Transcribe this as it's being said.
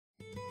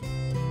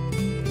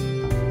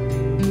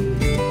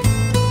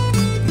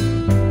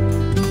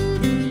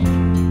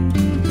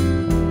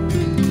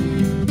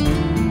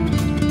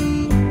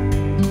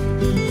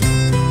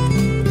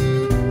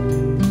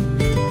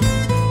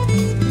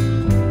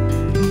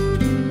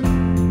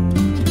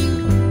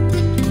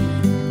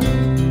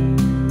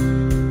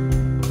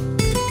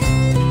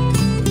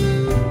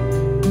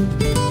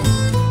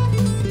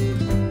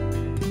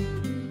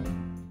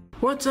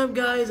What's up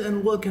guys,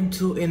 and welcome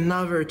to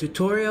another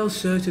tutorial.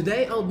 So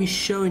today I'll be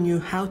showing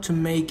you how to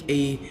make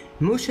a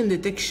motion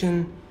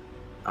detection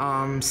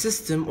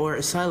system or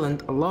a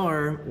silent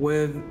alarm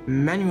with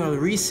manual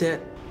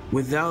reset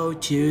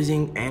without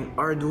using an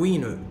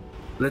Arduino.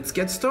 Let's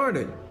get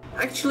started.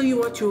 Actually,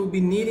 what you'll be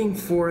needing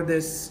for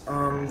this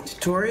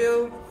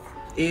tutorial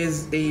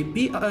is a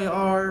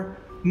PIR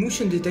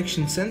motion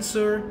detection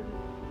sensor,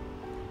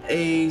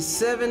 a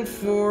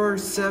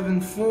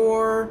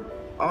 7474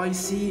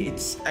 IC.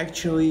 It's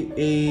actually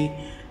a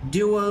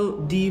dual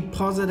D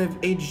positive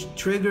edge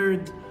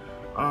triggered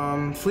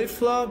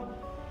flip-flop.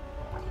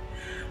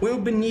 We'll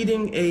be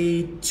needing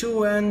a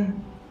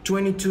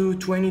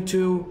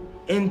 2N2222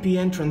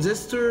 NPN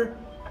transistor.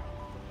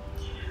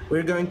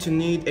 We're going to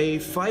need a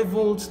 5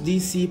 volts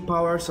DC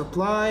power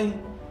supply,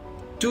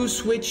 2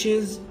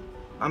 switches,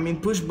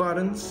 push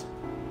buttons,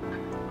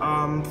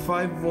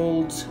 5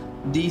 volt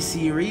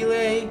DC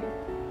relay,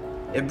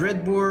 a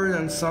breadboard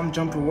and some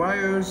jumper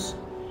wires,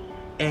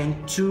 and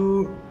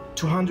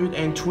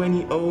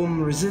 220 ohm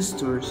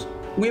resistors.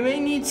 We may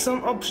need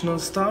some optional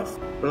stuff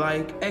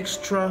like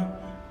extra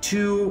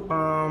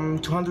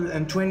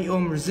 220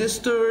 ohm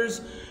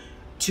resistors,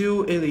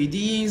 2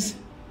 LEDs,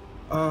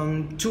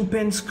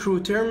 2-pin screw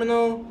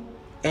terminal,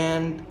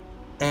 and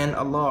an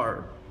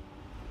alarm.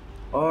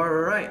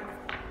 Alright,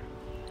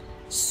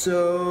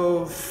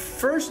 so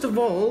first of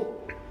all,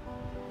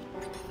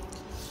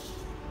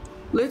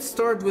 let's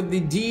start with the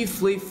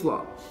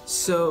D-Flipflop.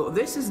 So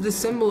this is the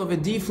symbol of a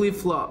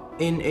D-Flipflop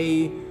in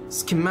a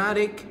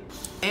schematic,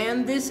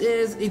 and this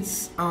is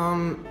its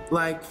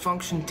like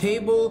function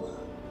table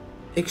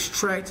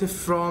extracted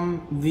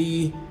from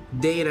the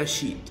data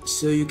sheet,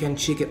 so you can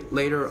check it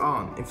later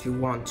on if you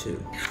want to.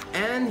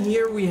 And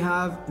here we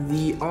have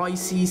the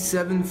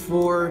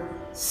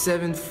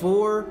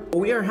IC7474.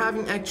 We are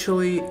having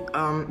actually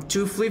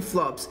 2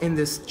 flip-flops in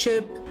this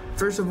chip.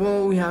 First of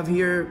all, we have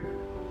here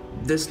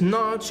this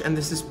notch, and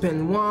this is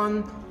pin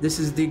 1, this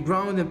is the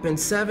ground in pin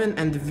 7,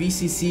 and the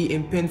VCC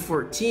in pin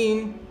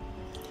 14.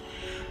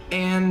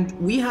 And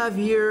we have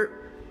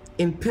here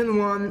in pin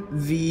 1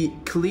 the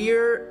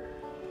clear,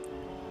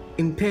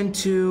 in pin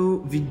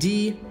 2 the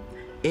D,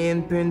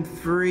 in pin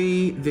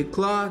 3 the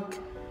clock,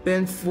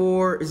 pin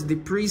 4 is the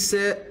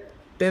preset,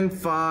 pin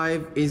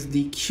 5 is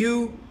the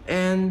Q,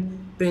 and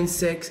pin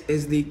 6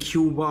 is the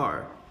Q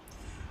bar.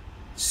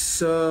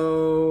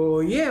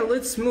 So yeah,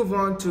 let's move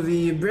on to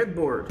the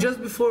breadboard.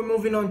 Just before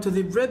moving on to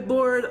the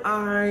breadboard,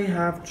 I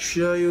have to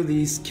show you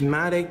the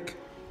schematic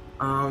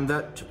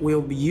that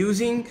we'll be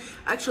using.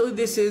 Actually,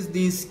 this is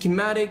the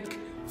schematic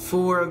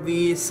for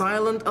the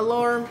silent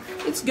alarm.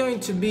 It's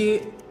going to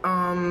be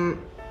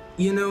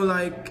you know,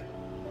 like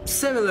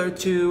similar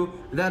to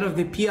that of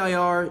the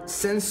PIR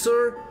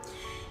sensor.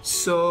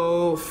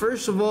 So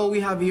first of all, we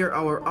have here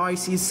our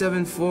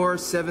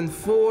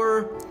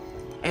IC7474,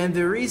 and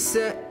the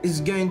reset is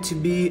going to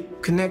be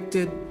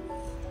connected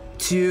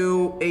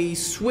to a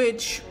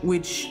switch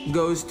which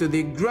goes to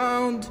the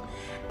ground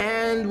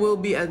and will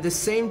be at the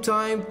same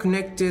time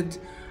connected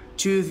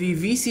to the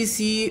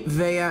VCC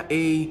via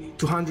a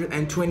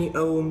 220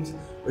 ohms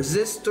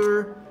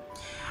resistor.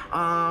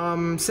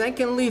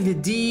 Secondly, the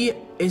D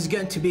is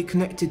going to be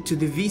connected to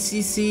the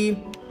VCC,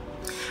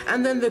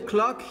 and then the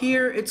clock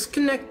here, it's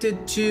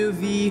connected to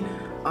the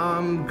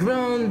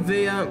ground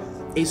via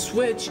a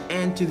switch,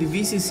 and to the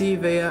VCC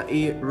via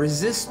a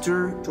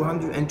resistor,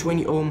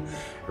 220 ohm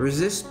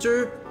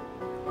resistor.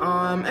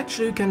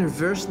 Actually, we can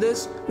reverse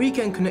this. We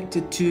can connect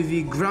it to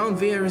the ground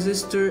via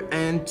resistor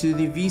and to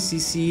the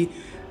VCC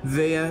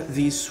via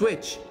the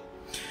switch.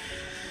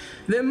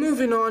 Then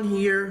moving on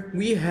here,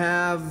 we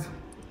have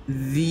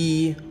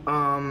the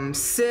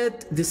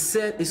set. The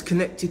set is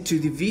connected to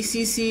the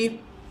VCC,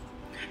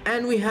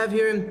 and we have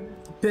here in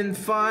pin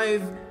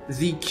 5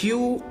 the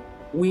Q.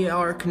 We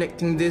are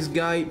connecting this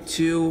guy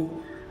to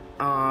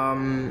a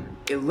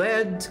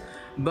LED,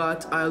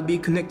 but I'll be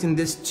connecting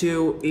this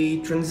to a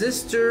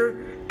transistor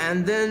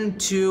and then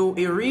to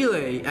a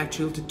relay,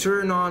 actually, to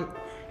turn on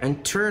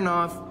and turn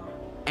off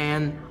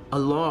an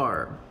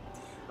alarm.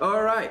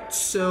 Alright,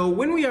 so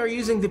when we are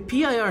using the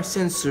PIR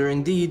sensor,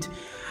 indeed,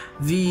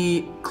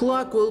 the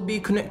clock will be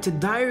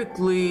connected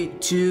directly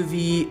to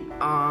the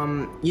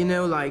you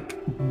know, like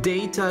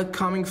data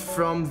coming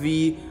from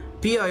the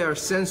PIR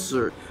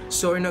sensor,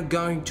 so we're not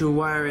going to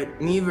wire it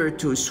neither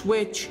to a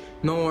switch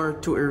nor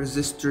to a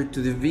resistor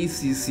to the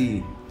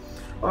VCC.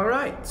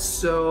 Alright,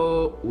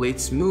 so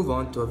let's move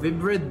on to the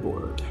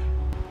breadboard.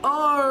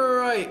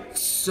 Alright,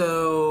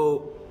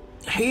 so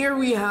here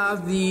we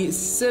have the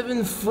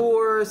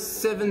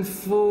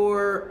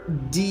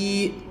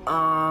 7474D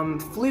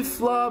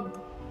flip-flop.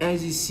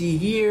 As you see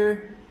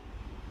here,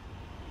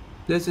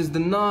 this is the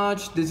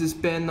notch, this is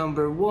pin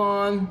number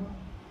 1,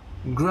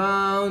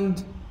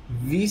 ground,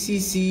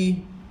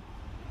 VCC.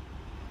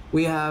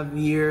 We have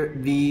here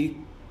the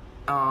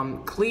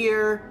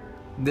clear,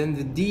 then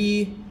the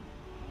D,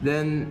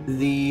 then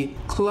the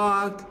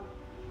clock,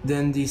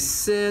 then the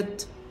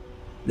set,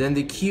 then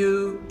the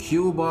Q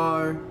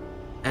bar,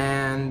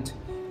 and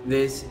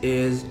this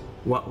is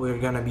what we're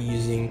gonna be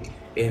using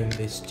in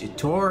this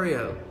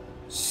tutorial.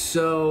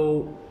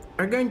 So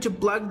I'm going to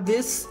plug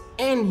this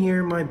in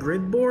here, my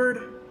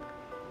breadboard.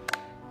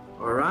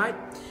 Alright,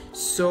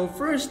 so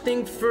first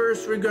thing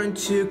first, we're going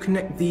to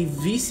connect the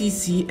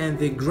VCC and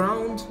the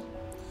ground.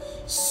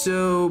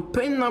 So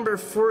pin number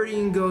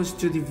 14 goes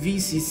to the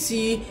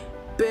VCC,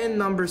 pin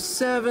number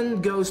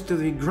 7 goes to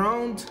the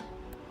ground.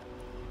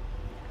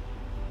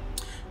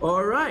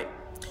 Alright,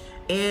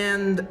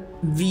 and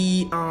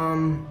the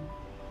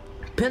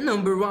pin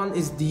number 1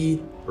 is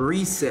the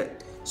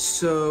reset.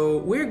 So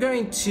we're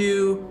going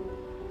to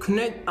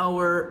connect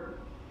our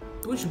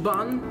push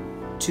button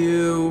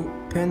to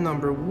pin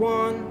number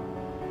 1,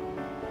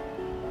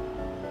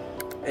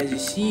 as you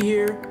see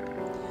here,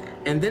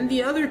 and then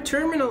the other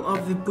terminal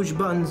of the push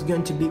button is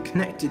going to be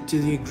connected to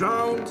the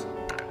ground,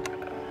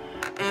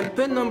 and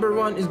pin number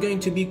 1 is going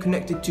to be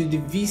connected to the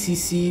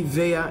VCC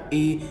via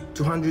a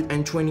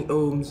 220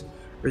 ohms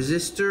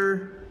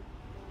resistor.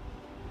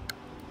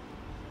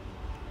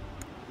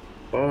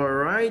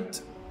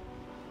 Alright,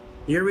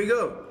 here we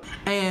go.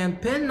 And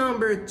pin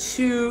number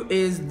 2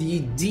 is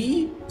the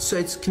D, so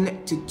it's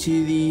connected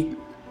to the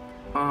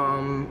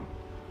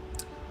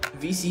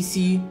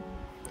VCC.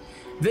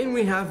 Then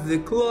we have the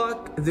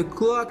clock. The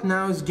clock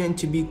now is going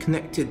to be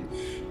connected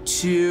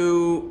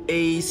to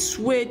a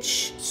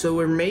switch. So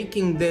we're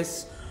making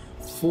this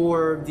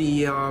for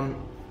the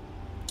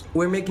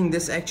we're making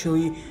this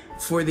actually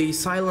for the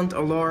silent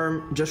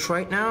alarm just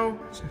right now.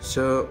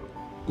 So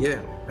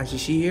yeah, as you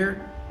see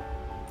here.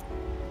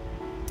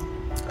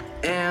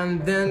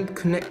 And then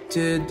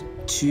connected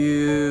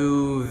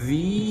to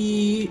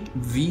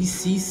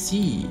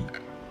VCC,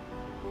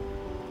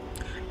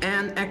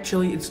 and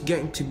actually it's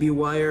going to be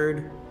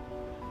wired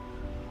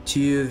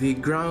to the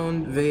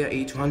ground via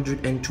a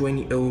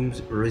 220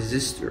 ohms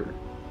resistor.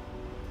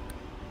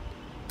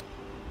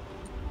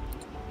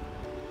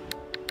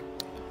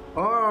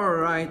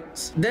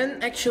 Alright,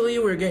 then actually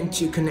we're going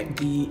to connect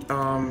the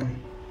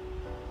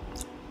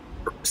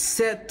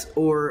set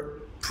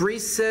or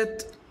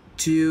preset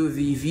to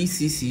the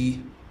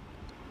VCC,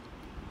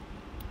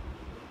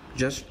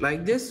 just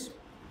like this.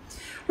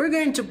 We're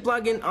going to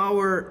plug in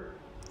our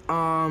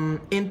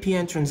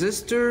NPN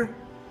transistor,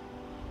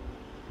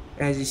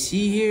 as you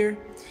see here.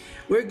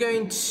 We're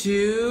going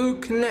to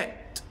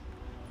connect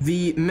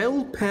the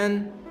middle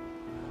pin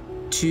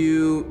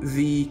to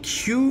the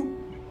Q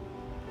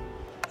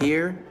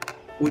here,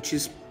 which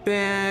is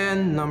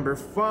pin number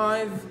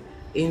 5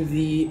 in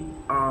the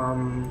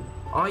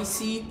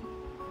IC.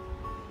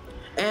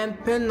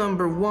 And pin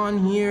number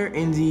 1 here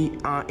in the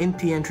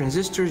NPN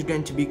transistor is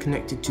going to be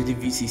connected to the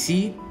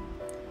VCC.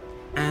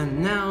 And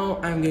now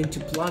I'm going to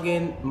plug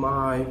in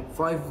my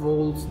 5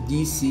 volts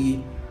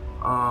DC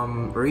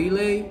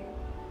relay,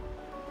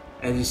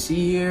 as you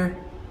see here.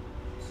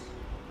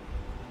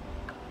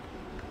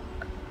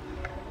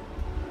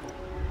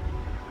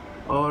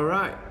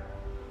 Alright,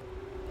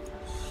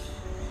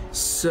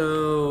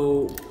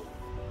 so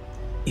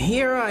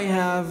here I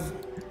have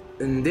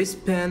in this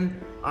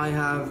pin I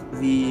have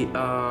the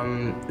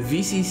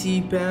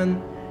VCC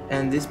pin,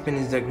 and this pin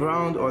is the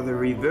ground or the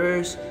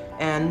reverse,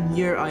 and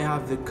here I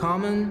have the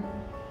common.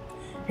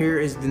 Here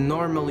is the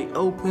normally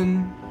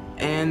open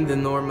and the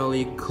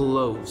normally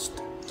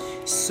closed.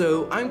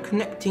 So I'm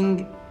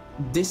connecting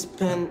this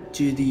pin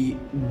to the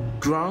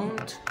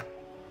ground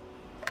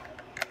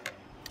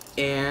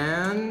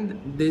and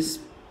this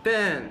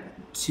pin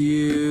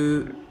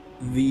to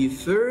the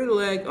third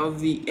leg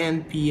of the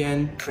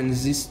NPN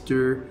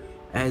transistor,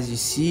 as you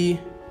see.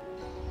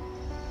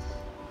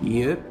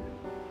 Yep.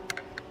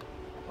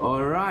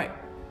 Alright,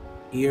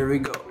 here we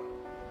go.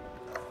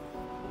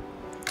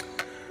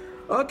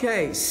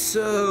 Okay,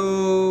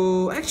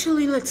 so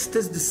actually let's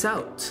test this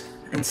out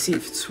and see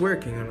if it's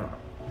working or not.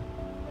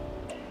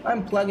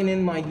 I'm plugging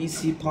in my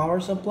DC power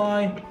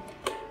supply.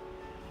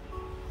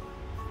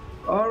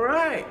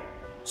 Alright,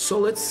 so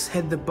let's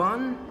hit the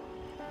button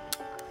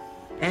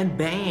and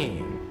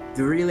bang,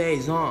 the relay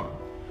is on.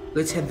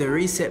 Let's hit the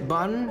reset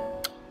button.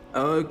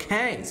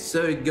 Okay,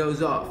 so it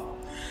goes off.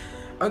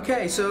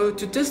 Okay, so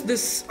to test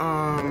this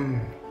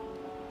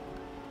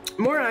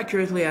more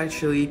accurately,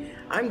 actually,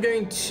 I'm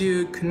going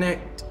to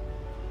connect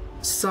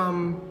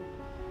some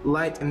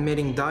light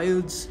emitting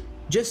diodes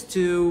just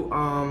to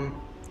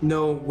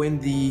know when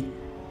the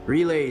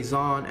relay is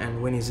on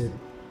and when is it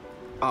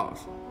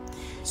off.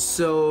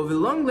 So the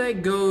long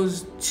leg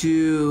goes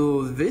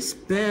to this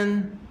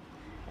pin,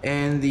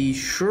 and the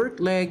short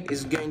leg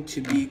is going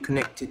to be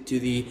connected to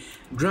the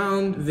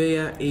ground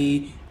via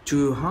a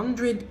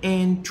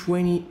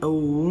 220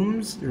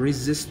 ohms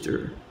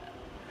resistor.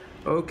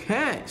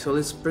 Okay, so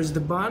let's press the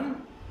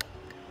button.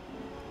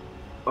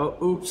 Oh,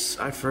 oops,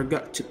 I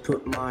forgot to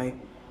put my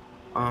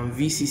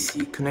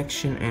VCC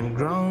connection and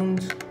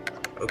ground.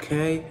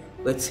 Okay,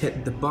 let's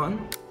hit the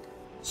button.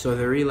 So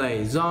the relay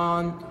is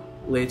on.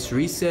 Let's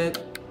reset.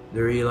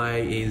 The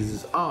relay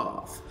is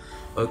off.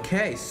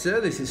 Okay,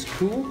 so this is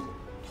cool.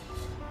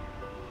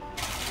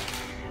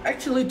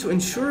 Actually, to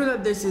ensure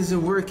that this is a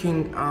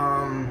working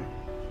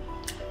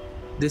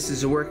this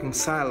is a working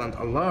silent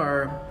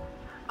alarm,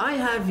 I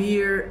have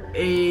here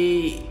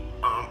a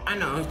I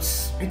know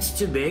it's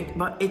too big,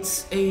 but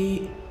it's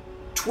a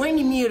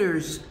 20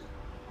 meters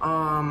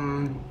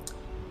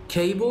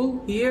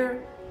cable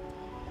here.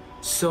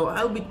 So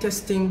I'll be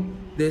testing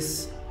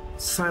this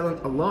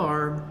silent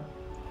alarm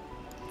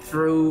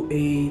through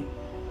a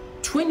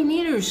 20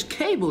 meters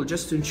cable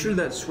just to ensure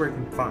that it's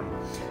working fine.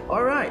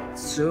 Alright,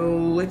 so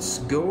let's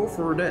go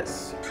for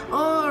this.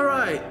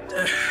 Alright,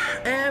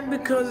 and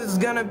because it's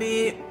gonna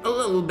be a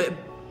little bit,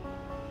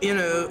 you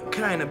know,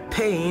 kind of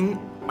pain,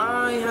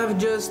 I have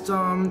just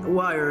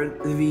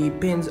wired the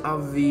pins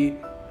of the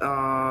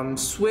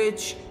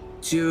switch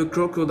to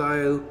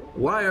crocodile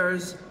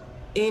wires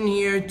in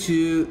here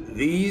to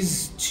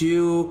these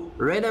two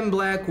red and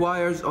black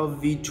wires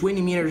of the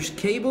 20 meters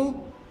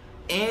cable.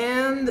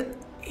 And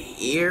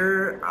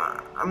here,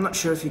 I'm not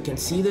sure if you can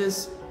see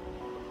this.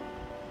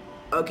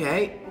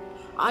 Okay,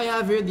 I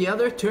have here the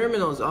other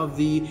terminals of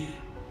the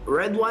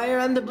red wire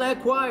and the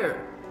black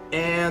wire,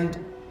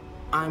 and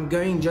I'm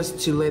going just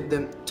to let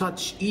them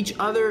touch each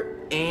other,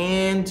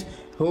 and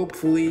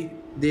hopefully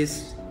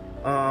this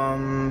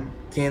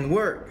can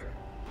work.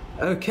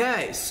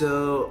 Okay,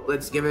 so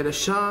let's give it a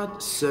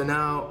shot. So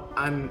now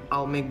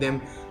I'll make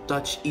them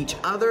touch each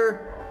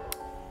other,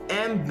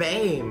 and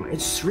bam,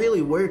 it's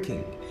really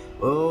working.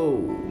 Oh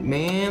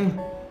man,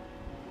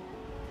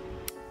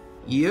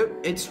 yep,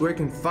 it's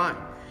working fine.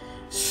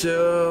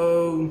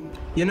 So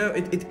you know,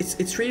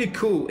 it's really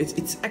cool.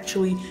 It's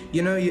actually,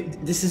 you know,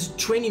 this is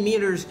 20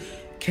 meters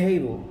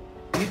cable.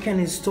 You can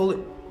install it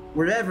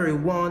wherever you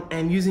want,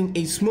 and using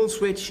a small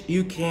switch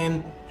you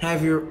can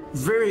have your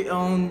very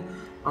own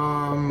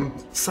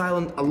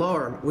silent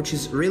alarm, which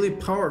is really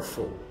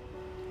powerful.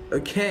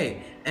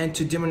 Okay, and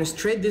to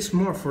demonstrate this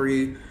more for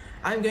you,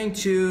 I'm going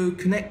to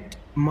connect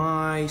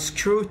my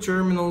screw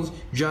terminals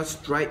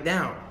just right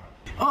now.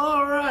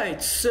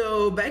 Alright,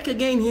 so back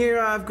again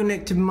here. I've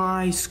connected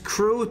my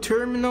screw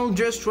terminal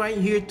just right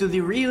here to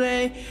the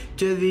relay,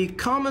 to the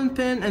common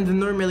pin and the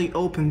normally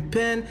open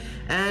pin,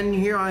 and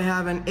here I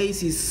have an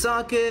AC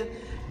socket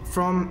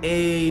from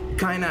a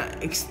kind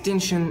of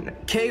extension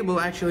cable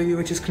actually,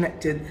 which is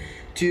connected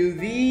to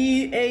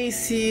the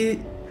AC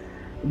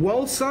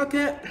wall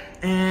socket,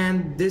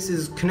 and this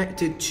is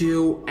connected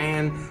to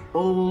an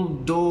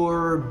old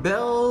door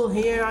bell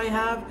here I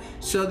have.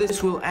 So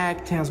this will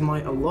act as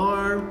my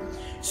alarm,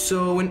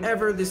 so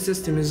whenever this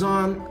system is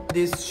on,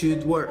 this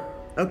should work.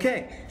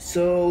 Okay,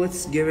 so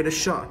let's give it a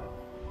shot.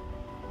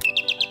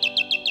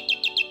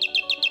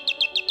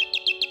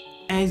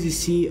 As you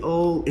see,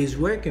 all is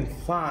working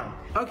fine.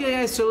 Okay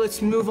guys, so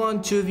let's move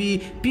on to the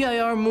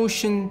PIR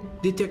motion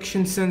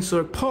detection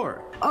sensor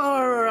part.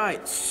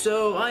 Alright,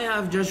 so I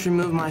have just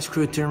removed my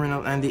screw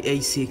terminal and the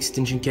AC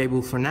extension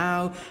cable for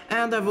now,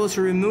 and I've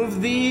also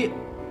removed the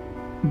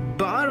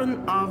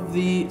button of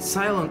the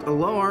silent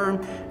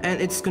alarm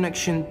and its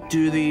connection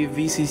to the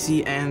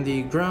VCC and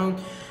the ground.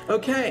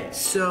 Okay,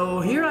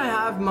 so here I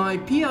have my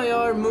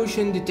PIR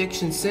motion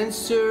detection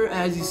sensor.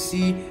 As you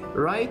see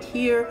right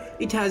here,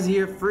 it has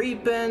here 3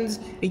 pins.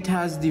 It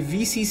has the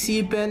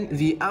VCC pin,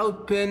 the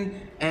out pin,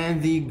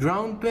 and the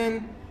ground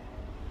pin.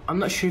 I'm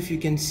not sure if you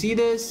can see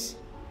this.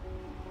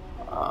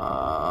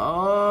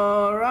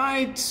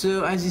 Alright,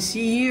 so as you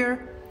see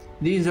here,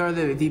 these are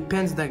the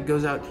pins that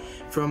goes out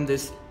from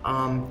this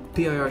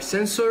PIR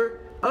sensor.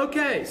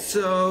 Okay,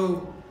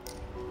 so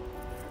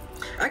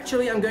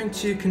actually I'm going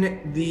to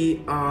connect the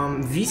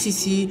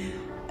VCC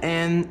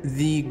and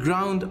the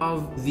ground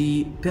of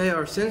the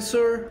PIR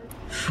sensor.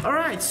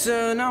 Alright,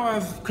 so now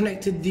I've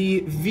connected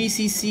the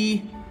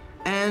VCC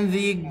and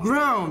the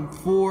ground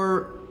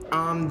for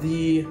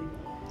the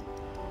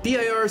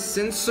PIR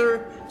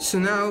sensor. So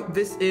now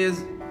this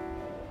is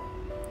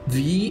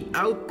the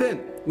out pin,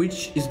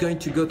 which is going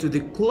to go to the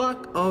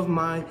clock of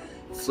my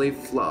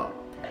flip-flop,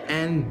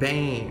 and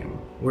bam,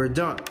 we're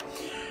done.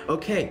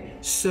 Okay,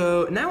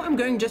 so now I'm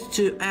going just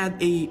to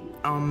add a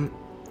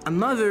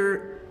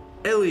another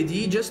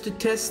LED just to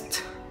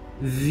test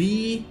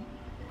the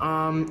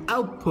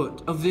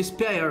output of this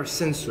PIR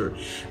sensor,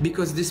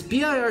 because this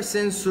PIR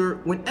sensor,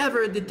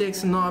 whenever it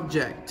detects an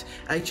object,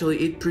 actually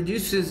it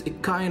produces a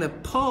kind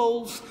of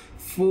pulse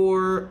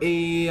for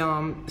a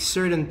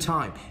certain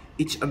time.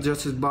 Each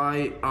adjusted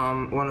by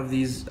one of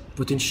these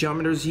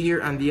potentiometers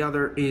here, and the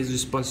other is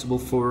responsible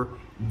for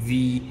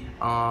the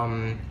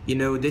you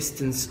know,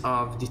 distance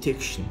of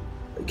detection.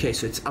 Okay,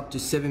 so it's up to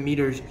 7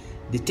 meters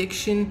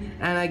detection,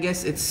 and I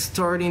guess it's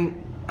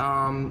starting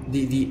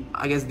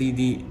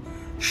the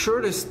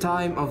shortest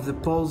time of the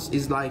pulse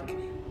is like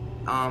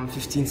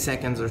 15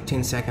 seconds or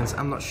 10 seconds.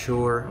 I'm not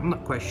sure, I'm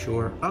not quite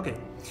sure. Okay,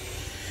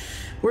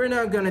 we're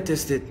now gonna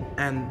test it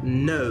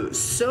and know.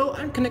 So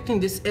I'm connecting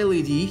this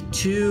LED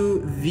to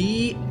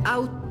the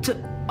out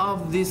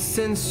of this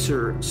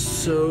sensor,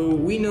 so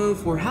we know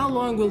for how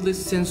long will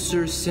this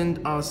sensor send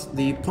us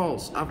the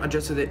pulse. I've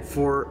adjusted it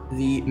for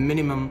the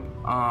minimum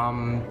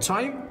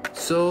time,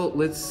 so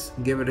let's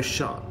give it a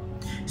shot.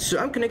 So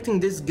I'm connecting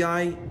this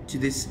guy to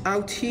this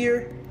out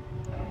here.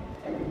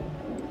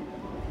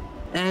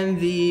 and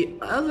the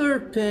other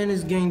pin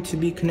is going to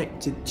be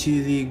connected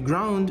to the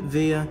ground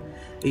via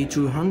a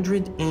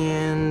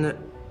 220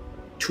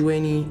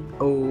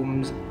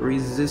 ohms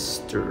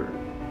resistor,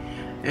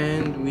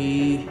 and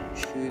we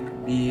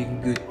should be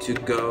good to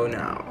go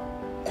now.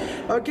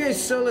 Okay,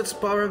 so let's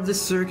power up the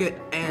circuit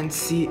and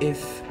see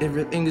if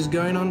everything is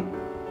going on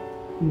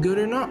good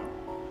or not.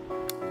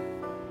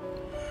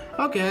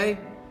 Okay,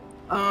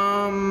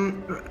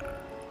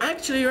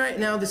 actually right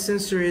now the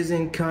sensor is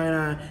in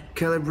kinda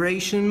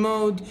calibration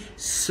mode,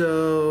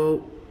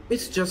 so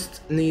it's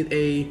just need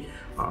a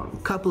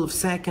couple of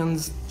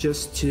seconds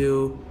just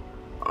to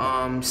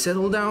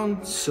settle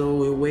down, so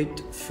we'll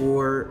wait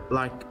for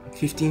like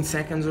 15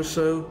 seconds or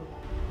so.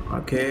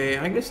 Okay,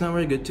 I guess now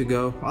we're good to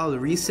go. I'll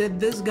reset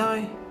this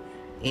guy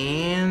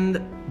and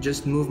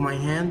just move my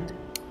hand.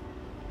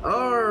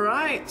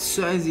 Alright,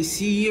 so as you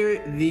see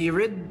here, the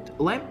red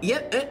lamp,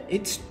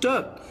 it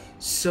stopped.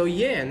 So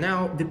yeah,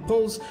 now the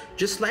pulse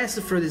just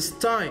lasted for this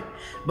time,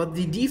 but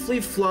the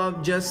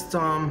D-Flipflop just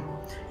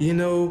you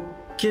know,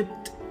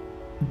 kept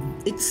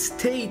its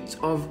state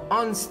of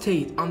on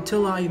state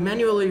until I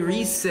manually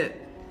reset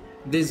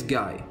this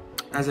guy,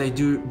 as I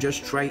do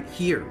just right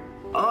here.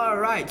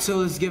 Alright, so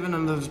let's give it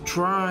another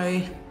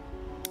try,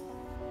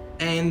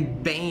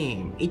 and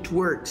bam, it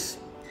works.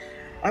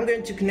 I'm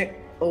going to connect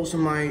also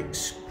my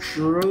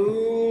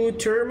screw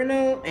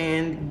terminal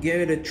and give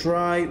it a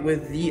try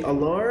with the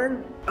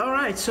alarm.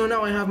 Alright, so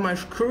now I have my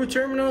screw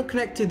terminal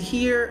connected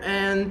here,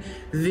 and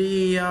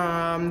the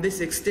this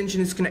extension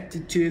is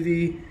connected to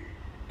the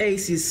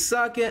AC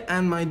socket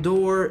and my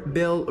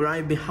doorbell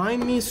right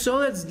behind me. So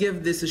let's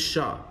give this a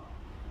shot,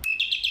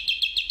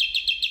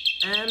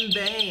 and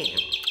bam,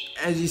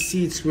 as you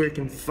see, it's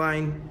working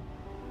fine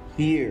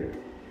here.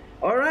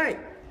 Alright,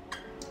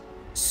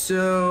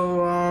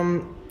 so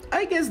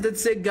I guess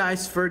that's it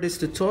guys for this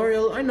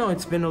tutorial. I know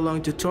it's been a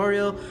long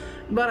tutorial,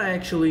 but I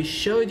actually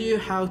showed you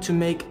how to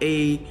make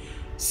a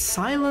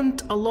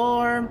silent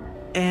alarm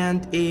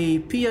and a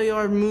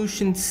PIR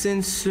motion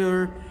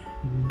sensor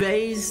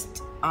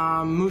based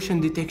motion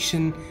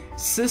detection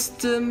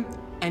system,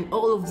 and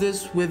all of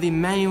this with a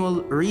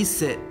manual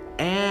reset.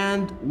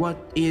 And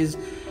what is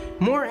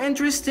more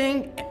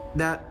interesting,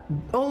 that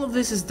all of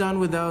this is done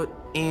without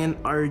an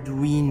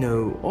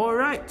Arduino.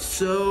 Alright,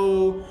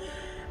 so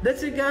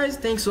that's it guys,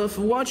 thanks a lot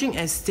for watching,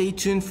 and stay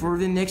tuned for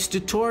the next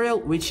tutorial,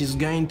 which is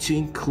going to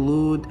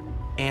include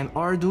an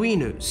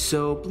Arduino.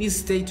 So please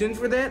stay tuned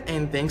for that,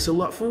 and thanks a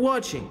lot for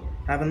watching.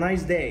 Have a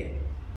nice day.